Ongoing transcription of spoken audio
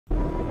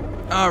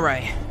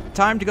Alright,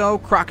 time to go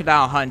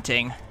crocodile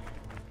hunting.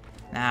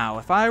 Now,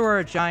 if I were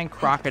a giant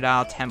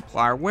crocodile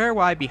Templar, where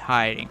would I be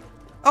hiding?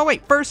 Oh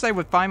wait, first I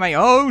would find my—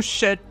 oh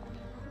shit!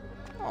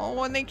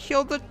 Oh, and they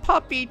killed the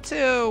puppy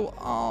too!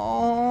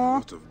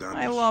 Oh,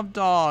 I love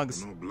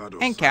dogs.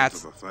 And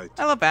cats.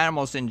 I love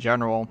animals in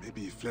general.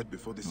 Maybe he fled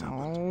before this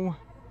happened.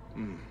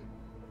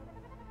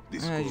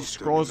 These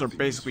scrolls are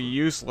basically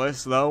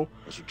useless, though.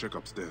 I should check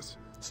upstairs.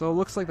 So it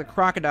looks like the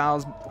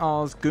crocodiles,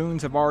 all his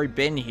goons have already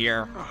been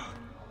here.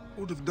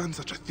 Who would have done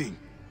such a thing?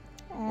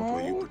 What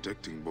were you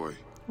protecting, boy?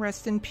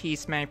 Rest in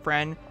peace, my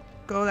friend.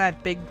 Go to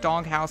that big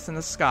doghouse in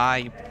the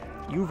sky.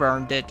 You've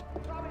earned it.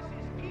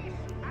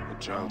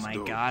 Oh my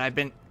god, I've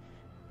been—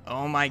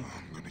 oh my— I'm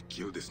gonna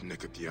kill this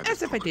naked—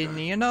 as if I didn't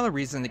need another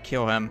reason to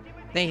kill him.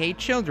 They hate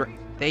children.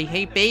 They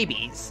hate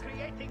babies.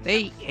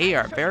 They hate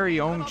our very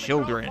own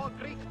children.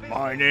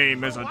 My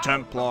name is a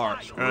Templar,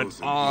 and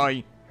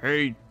I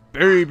hate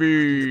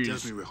babies. It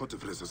tells me where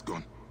Hotefres has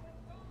gone.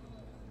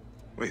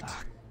 Wait,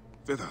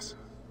 feathers.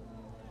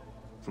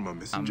 From a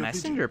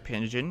messenger,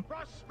 pigeon?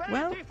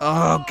 Well,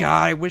 oh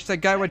god, I wish that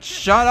guy would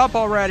shut up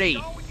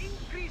already.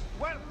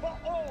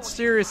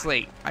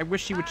 Seriously, I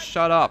wish he would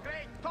shut up.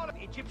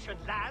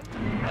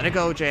 Let it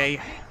go,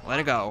 Jay. Let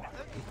it go.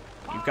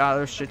 You've got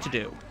other shit to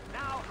do.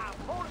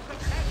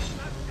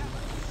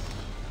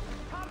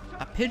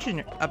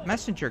 A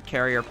messenger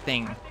carrier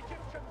thing.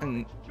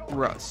 And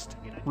roost.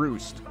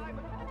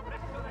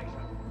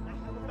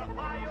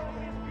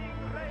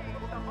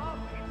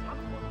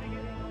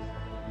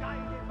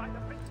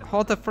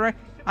 Hotefres?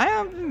 I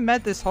haven't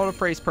met this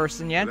Hotefres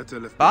person yet,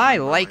 but I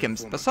like him.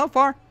 But so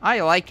far,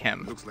 I like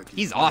him.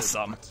 He's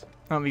awesome.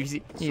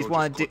 He's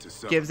one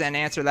that gives an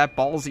answer that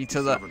ballsy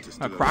to the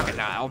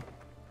crocodile.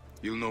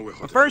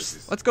 But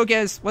first, let's go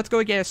get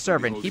his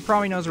servant. He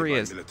probably knows where he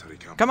is.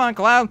 Come on,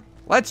 Cloud.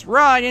 Let's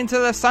ride into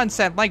the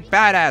sunset like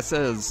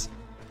badasses.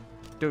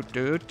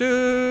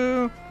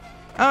 Oh,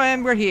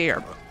 and we're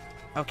here.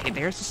 Okay,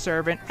 there's the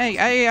servant.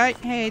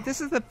 Hey! This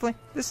is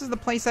the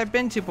place I've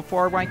been to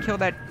before when I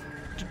killed that—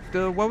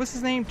 what was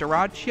his name?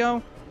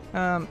 Doradio?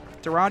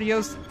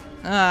 Doradios?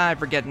 I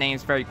forget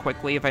names very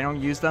quickly if I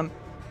don't use them.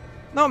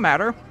 No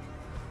matter.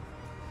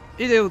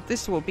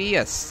 This will be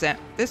a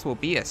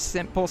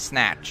simple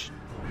snatch.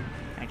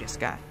 I just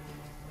got—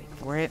 wait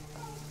for it.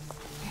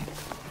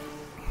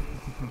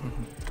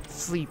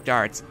 Sleep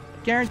darts.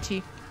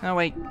 Guarantee— oh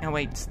wait,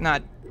 it's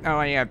not—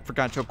 oh yeah, I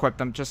forgot to equip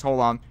them. Just hold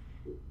on.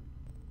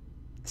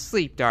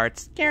 Sleep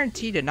darts.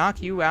 Guaranteed to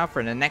knock you out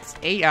for the next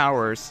 8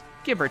 hours.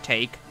 Give or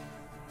take.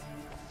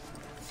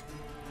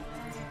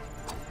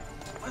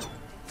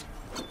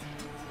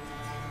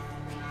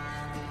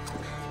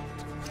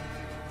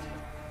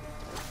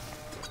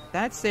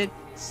 That's it.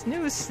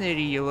 Snooze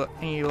snitty, you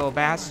little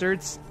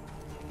bastards.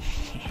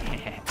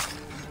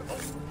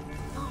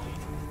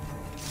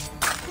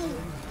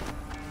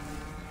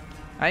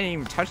 I didn't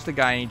even touch the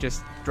guy and he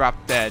just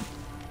dropped dead.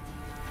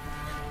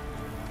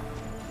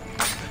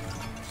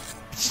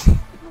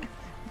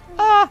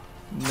 Ah!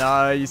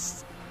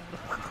 Nice.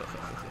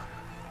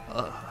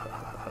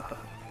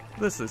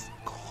 This is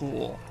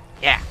cool.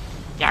 Yeah,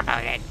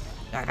 about it.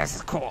 This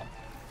is cool.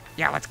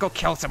 Yeah, let's go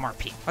kill some more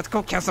people. Let's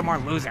go kill some more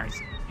losers.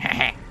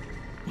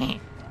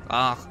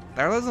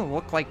 There doesn't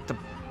look like to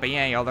be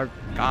any other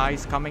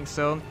guys coming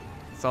soon,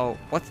 so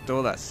let's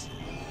do this.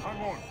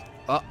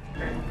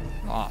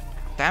 Oh,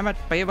 damn it,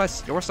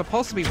 Beavis, you were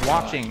supposed to be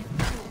watching.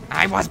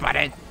 I was,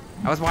 buddy.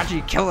 I was watching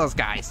you kill those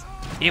guys.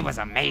 It was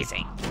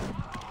amazing.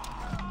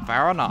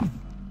 Fair enough.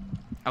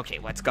 Okay,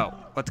 let's go.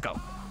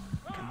 Come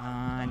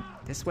on,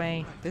 this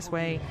way.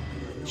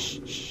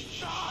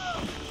 Shh.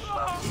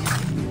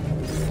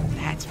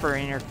 That's for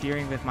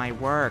interfering with my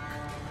work.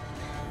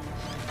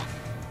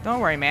 Don't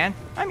worry, man.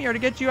 I'm here to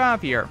get you out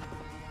of here.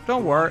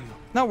 Don't worry.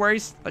 No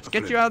worries. Let's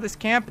get you out of this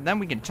camp, and then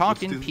we can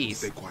talk in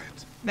peace.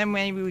 Then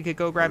maybe we could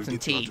go grab some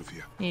tea.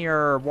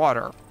 Or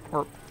water.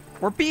 Or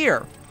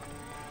beer.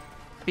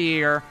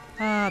 Beer.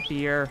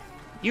 Beer.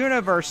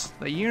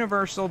 The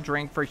universal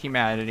drink for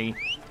humanity.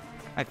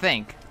 I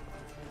think.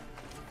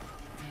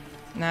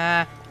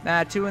 Nah,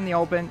 two in the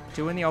open.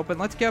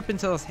 Let's get up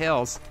into those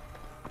hills.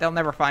 They'll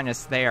never find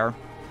us there.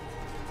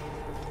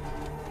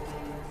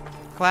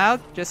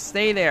 Cloud, just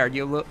stay there,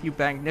 you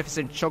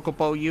magnificent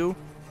chocobo, you.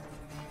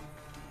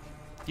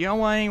 You don't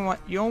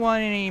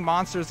want any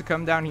monsters to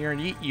come down here and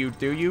eat you,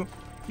 do you?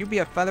 You'd be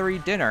a feathery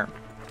dinner.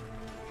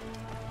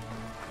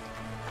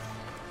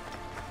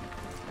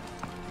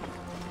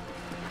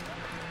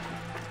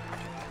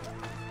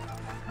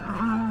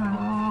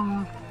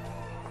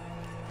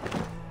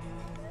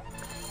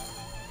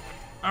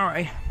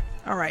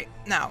 All right.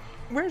 Now,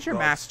 where's your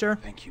master?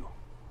 Thank you.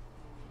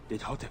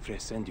 Did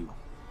Hotefres send you?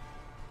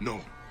 No,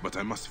 but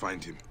I must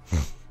find him.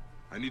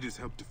 I need his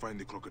help to find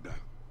the crocodile.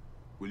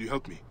 Will you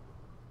help me?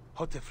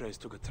 Hotefres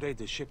took a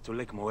trader's ship to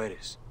Lake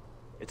Moeris.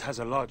 It has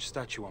a large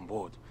statue on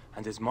board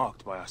and is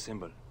marked by our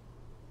symbol.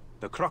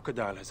 The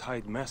crocodile has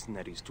hired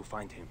mercenaries to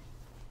find him.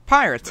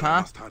 Pirates, Then I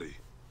huh? must hurry.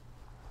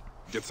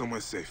 Get somewhere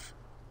safe.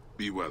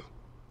 Be well.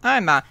 I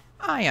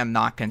am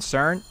not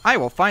concerned. I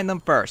will find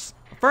them first.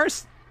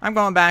 first, I'm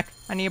going back.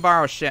 I need to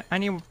borrow a ship. I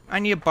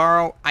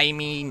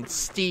mean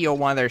steal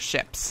one of their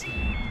ships.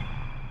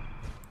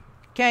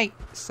 Okay,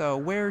 so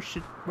where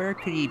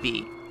could he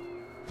be?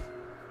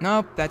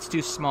 Nope, that's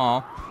too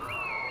small.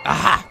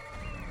 Aha!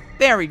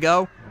 There we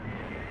go.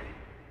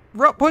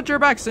 Put your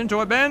backs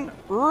into it, Ben.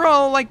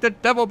 Roll like the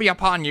devil be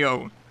upon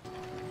you.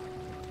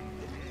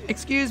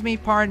 Excuse me,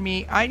 pardon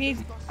me. I need,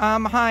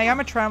 hi, I'm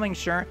a traveling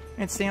insurance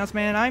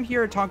salesman. I'm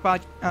here to talk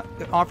about,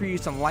 offer you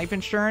some life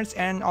insurance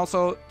and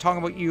also talk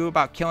about you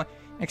about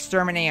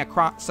exterminating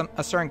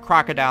a certain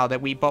crocodile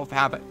that we both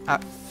have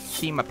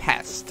deem a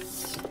pest.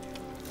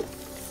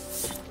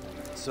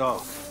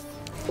 So,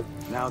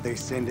 now they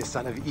send the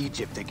son of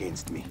Egypt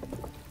against me.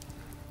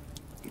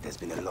 It has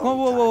been a long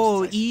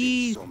whoa, time since I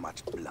spilled so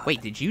much blood.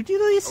 Wait, did you do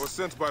this? I was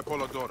sent by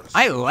Polydorus.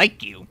 I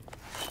like you.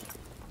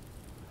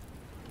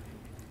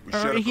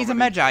 He's a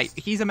Magi.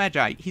 He's a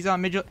Magi. He's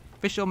on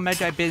official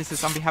Magi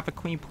business on behalf of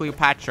Queen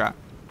Cleopatra.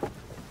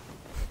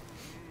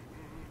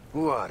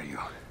 Who are you?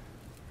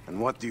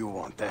 And what do you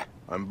want, eh?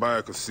 I'm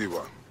Bayek of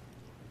Siwa,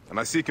 and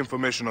I seek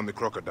information on the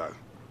crocodile.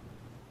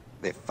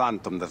 The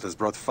phantom that has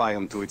brought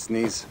Faiyum to its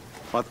knees.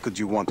 What could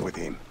you want with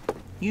him?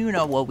 You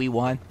know what we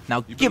want.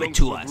 Now You give belong it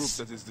to a us.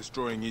 group that is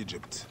destroying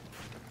Egypt.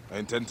 I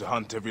intend to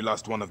hunt every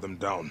last one of them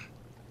down.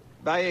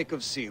 Bayek of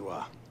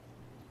Siwa.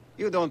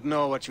 You don't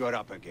know what you are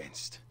up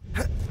against.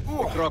 The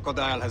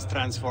crocodile has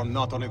transformed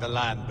not only the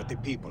land, but the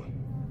people.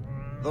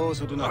 Those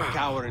who do not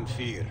cower in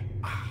fear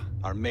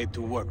are made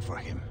to work for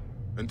him.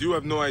 And you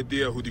have no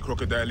idea who the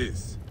crocodile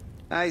is?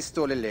 I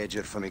stole a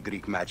ledger from a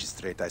Greek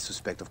magistrate I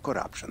suspect of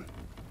corruption.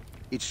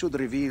 It should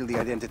reveal the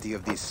identity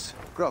of this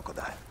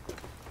crocodile.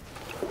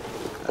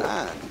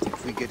 And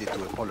if we get it to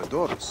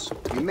Apollodorus,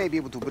 we may be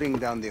able to bring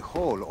down the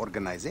whole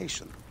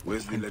organization.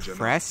 Where's the ledger now? I gave it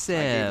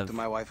Impressive. to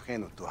my wife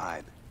Henut to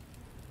hide.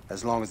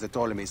 As long as the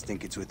Ptolemies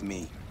think it's with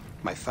me,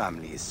 my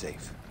family is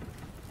safe.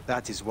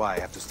 That is why I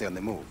have to stay on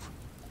the move.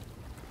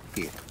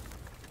 Here. This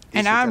An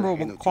will tell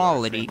admirable Henut you are a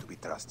quality. friend to be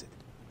trusted.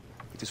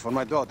 It is for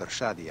my daughter,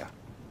 Shadia.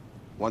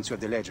 Once you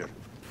have the ledger,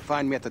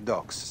 find me at the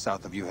docks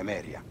south of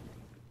Euhemeria.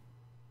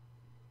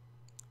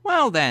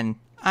 Well then,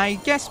 I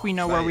guess we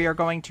know where we are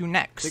going to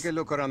next. Take a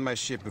look around my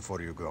ship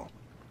before you go.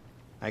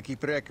 I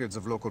keep records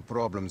of local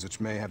problems which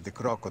may have the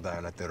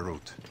crocodile at their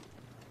root.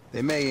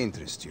 They may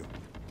interest you,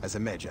 as a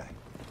Magi.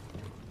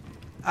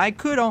 I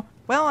could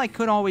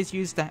always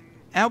use that.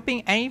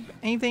 Helping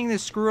anything to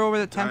screw over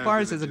the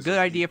Templars is a good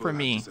idea for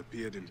me.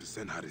 Disappeared in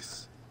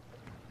Senharis.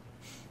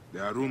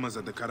 There are rumors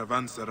at the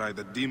caravanserai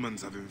that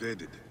demons have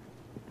invaded.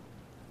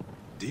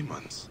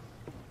 Demons?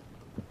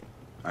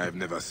 I have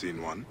never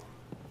seen one.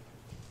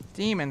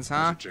 Demons, I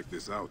huh? should check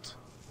this out.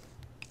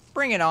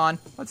 Bring it on.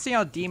 Let's see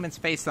how demons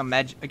face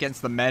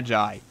against the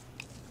Magi.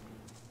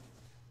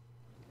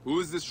 Who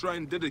is this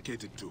shrine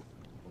dedicated to?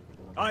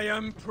 I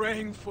am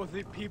praying for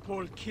the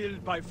people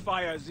killed by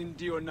fires in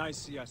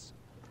Dionysius.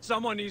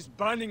 Someone is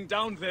burning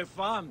down their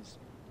farms.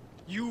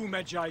 You,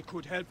 Magi,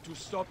 could help to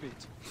stop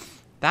it.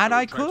 That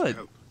I will try to could.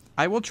 help.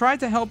 I will try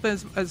to help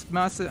as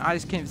much as I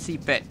can see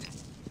fit.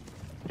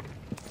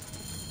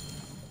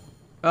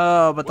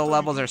 Oh, but the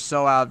levels are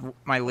so out of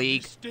my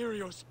league.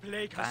 Mysterious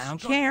plague has I don't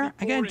struck care.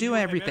 the I gotta poor in do Euhemeria.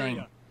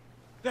 everything.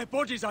 Their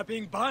bodies are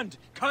being burned,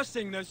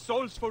 cursing their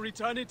souls for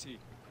eternity.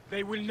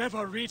 They will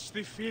never reach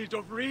the field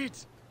of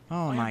reeds.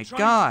 Oh I my am trying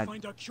God. to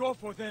find a cure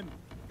for them.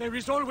 There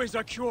is always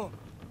a cure.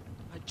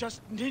 I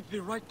just need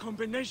the right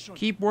combination.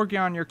 Keep working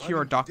on your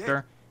cure,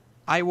 Doctor.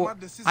 I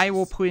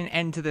will put an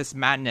end to this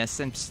madness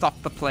and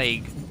stop the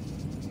plague.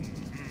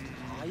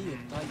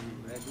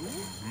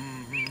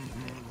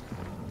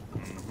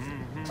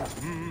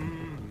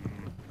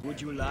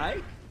 Would you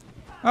like?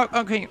 Oh,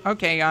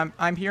 okay.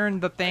 I'm hearing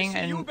the thing,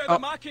 I see you and bear the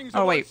markings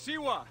oh of wait.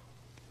 Siwa.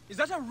 Is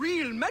that a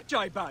real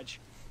Magi badge?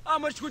 How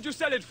much would you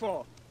sell it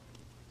for?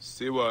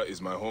 Siwa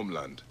is my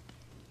homeland,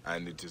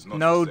 and it is not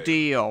No for sale.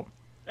 deal.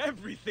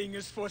 Everything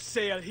is for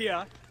sale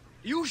here.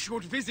 You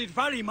should visit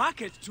Valley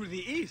Market to the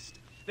east.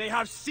 They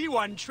have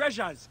Siwan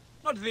treasures,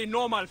 not the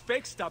normal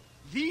fake stuff.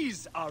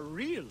 These are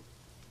real.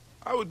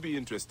 I would be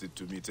interested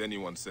to meet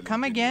anyone selling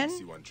Come genuine again?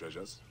 Siwan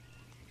treasures.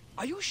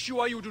 Are you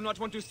sure you do not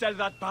want to sell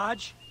that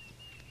badge?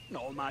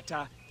 No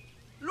matter.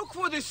 Look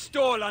for the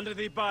stall under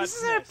the bird's This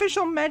is an nest.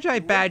 official Magi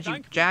You badge, won't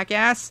you thank me.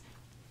 jackass.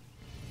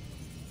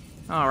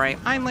 Alright,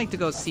 I'd like to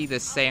go see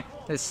this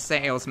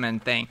salesman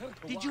thing.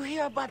 Did you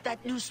hear about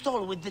that new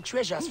stall with the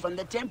treasures from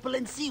the temple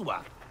in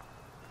Siwa?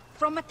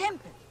 From a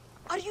temple?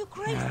 Are you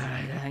crazy?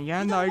 Yeah, You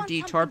don't another want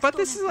detour, something but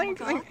this is stolen like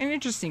from God? an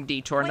interesting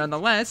detour Wait.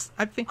 nonetheless.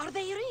 I think. Are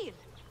they real?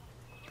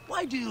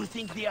 Why do you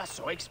think they are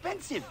so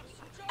expensive?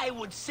 I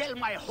would sell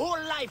my whole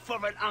life for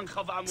an Ankh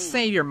of Amun.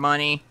 Save your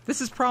money. This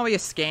is probably a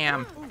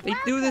scam. They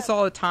do this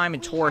all the time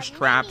in tourist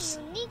traps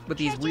with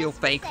these real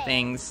fake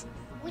things.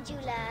 Would you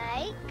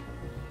like?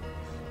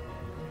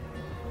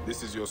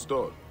 This is your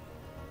store.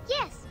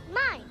 Yes,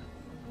 mine.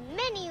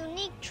 Many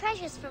unique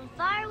treasures from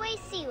faraway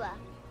Siwa.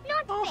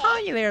 Not Oh, fake.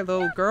 hi there,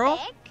 little Not girl.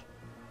 fake.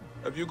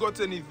 Have you got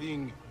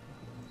anything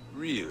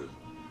real?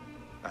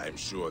 I'm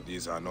sure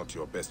these are not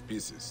your best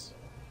pieces.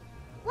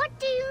 What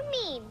do you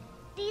mean?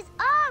 These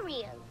are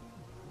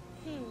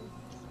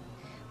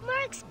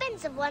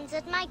expensive ones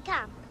at my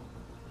camp.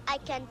 I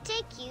can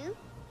take you.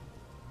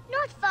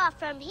 Not far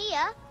from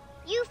here.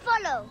 You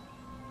follow.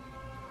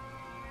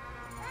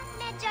 That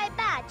Medjay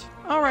badge.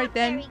 All right Not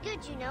then. Very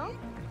good, you know.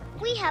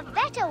 We have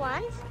better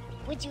ones.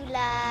 Would you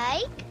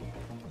like?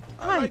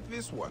 I like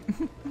this one.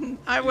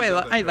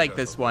 I like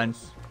this one.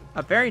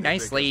 A very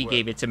nice lady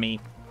gave it to me.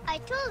 I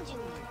told you,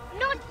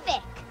 not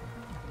fake.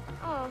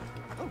 Oh,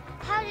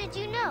 how did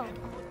you know?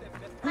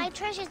 My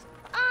treasures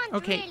aren't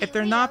Okay, really if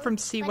they're not real, from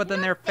Siwa, but then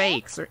not they're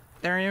fake. fakes. Or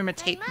they're My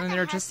then mother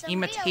they're has just some real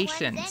ones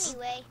imitations.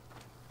 anyway.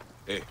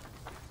 Hey,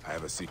 I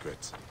have a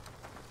secret.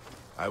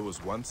 I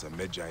was once a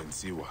Medjay in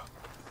Siwa.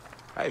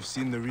 I've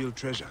seen the real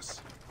treasures.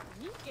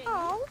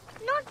 Oh,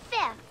 not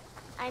fair.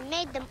 I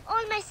made them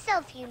all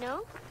myself, you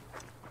know.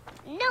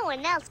 No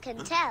one else can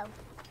tell.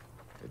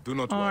 Do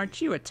not Oh, worry.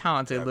 aren't you a They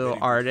talented are little very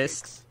good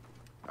artist? fakes.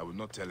 I will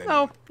not tell Oh,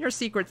 anyone. your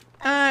secret.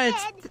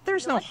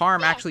 There's no not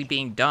harm fake. actually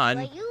being Were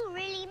done. you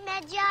really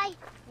Medjay?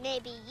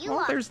 Maybe you Well,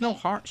 are. there's no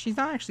fake. harm. She's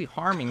not actually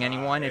harming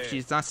anyone if hey,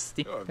 she's not.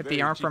 you're a If they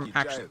very aren't from cheeky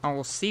actual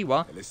child.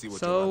 Siwa. Let's see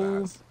what your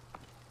mother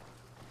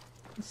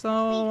So,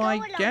 has. We go I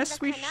along guess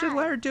the we should canal.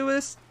 let her do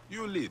this.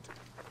 You lead.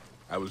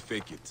 I will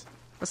fake it.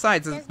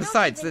 Besides, Does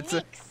not it's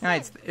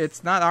even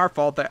it's not our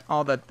fault that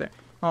all the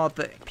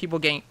people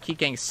keep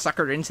getting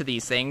suckered into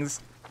these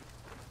things.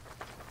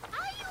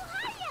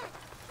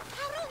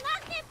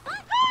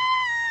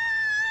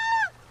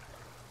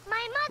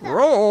 My mother.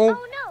 Roll.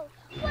 Oh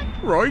no. What?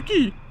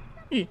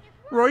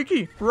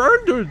 Roiki,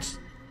 Brandons.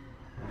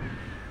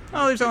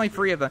 Oh, there's only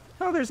 3 of them.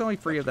 Oh, there's only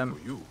 3 of them.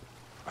 For you,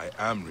 I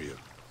am real.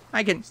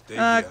 I can. Stay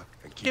here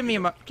and keep Give me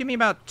it up. give me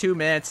about 2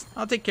 minutes.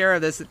 I'll take care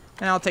of this, and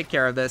I'll take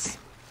care of this.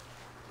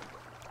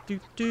 Do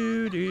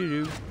do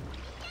do do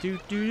do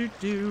do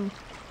do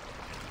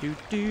do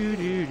do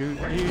do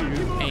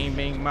do.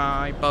 Aiming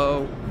my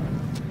bow.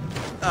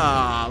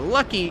 Ah,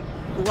 lucky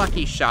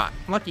shot,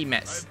 lucky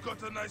miss. I've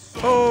got a nice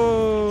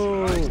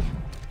sword.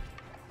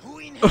 Oh,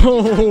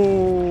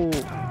 oh,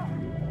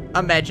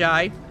 a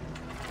Medjay.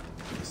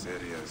 This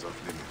area is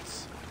off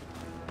limits.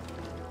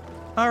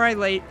 All right,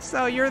 late.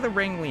 So you're the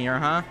ringleader,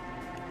 huh?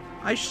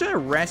 I should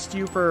arrest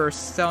you for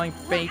selling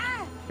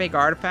fake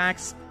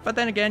artifacts, but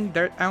then again,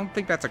 I don't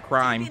think that's a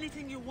crime.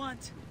 Anything you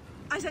want.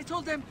 As I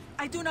told them,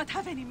 I do not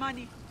have any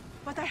money,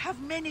 but I have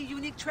many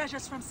unique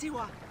treasures from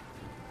Siwa.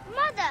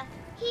 Mother,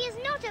 he is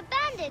not a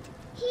bandit.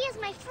 He is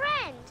my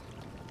friend.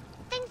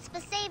 Thanks for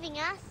saving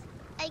us.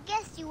 I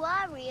guess you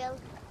are real.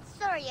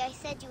 Sorry I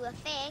said you were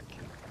fake.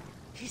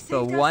 He saved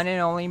The us. one and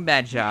only We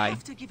Medjay.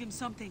 have to give him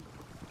something.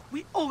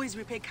 We always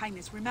repay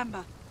kindness,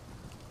 remember?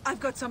 I've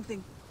got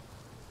something.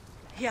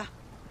 Here.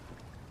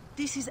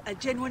 This is a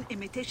genuine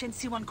imitation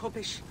Siwan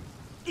Kopish.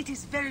 It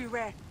is very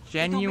rare. They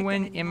don't make them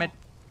Genuine anymore.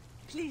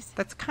 Please.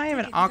 That's kind of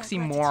an take it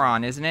with our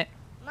oxymoron, isn't it?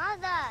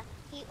 Mother,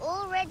 he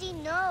already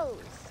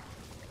knows.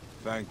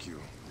 Thank you.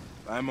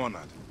 I'm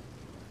honored.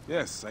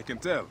 Yes, I can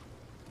tell.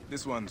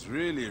 This one's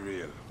really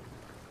real.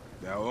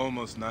 There are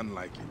almost none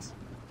like it.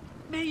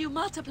 May you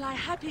multiply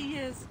happy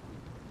years.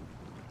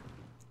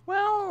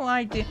 Well,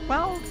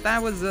 that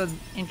was an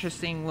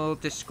interesting little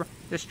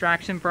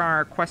distraction for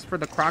our quest for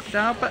the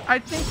crocodile,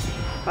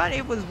 but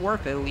it was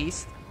worth it at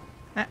least.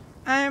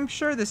 I'm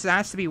sure this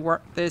has to be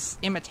this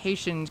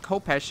imitation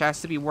Kopesh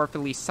has to be worth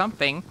at least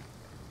something.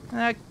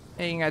 At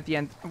the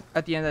end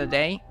of the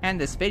day,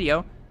 and this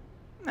video,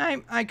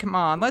 come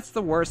on, what's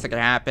the worst that could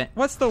happen?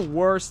 What's the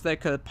worst that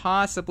could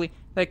possibly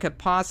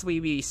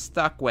be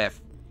stuck with?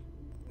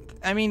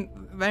 I mean,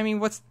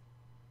 what's?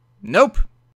 Nope.